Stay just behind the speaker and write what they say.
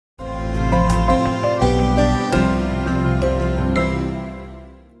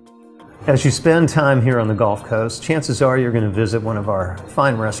As you spend time here on the Gulf Coast, chances are you're going to visit one of our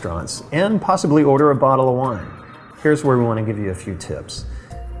fine restaurants and possibly order a bottle of wine. Here's where we want to give you a few tips.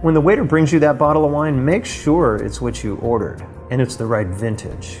 When the waiter brings you that bottle of wine, make sure it's what you ordered and it's the right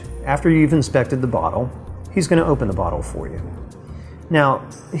vintage. After you've inspected the bottle, he's going to open the bottle for you. Now,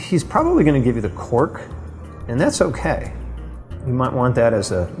 he's probably going to give you the cork, and that's okay. You might want that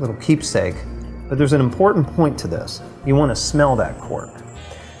as a little keepsake, but there's an important point to this. You want to smell that cork.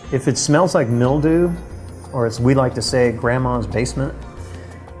 If it smells like mildew, or as we like to say, grandma's basement,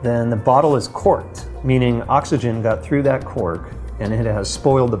 then the bottle is corked, meaning oxygen got through that cork and it has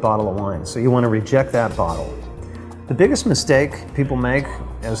spoiled the bottle of wine. So you want to reject that bottle. The biggest mistake people make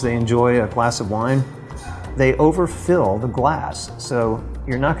as they enjoy a glass of wine, they overfill the glass. So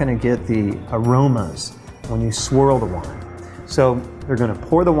you're not going to get the aromas when you swirl the wine. So they're going to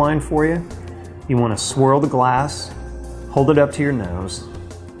pour the wine for you. You want to swirl the glass, hold it up to your nose,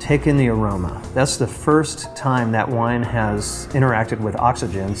 take in the aroma. That's the first time that wine has interacted with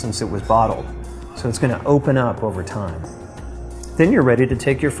oxygen since it was bottled. So it's going to open up over time. Then you're ready to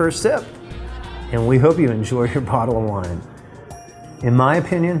take your first sip. And we hope you enjoy your bottle of wine. In my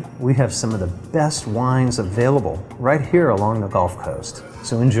opinion, we have some of the best wines available right here along the Gulf Coast.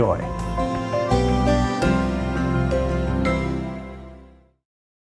 So enjoy.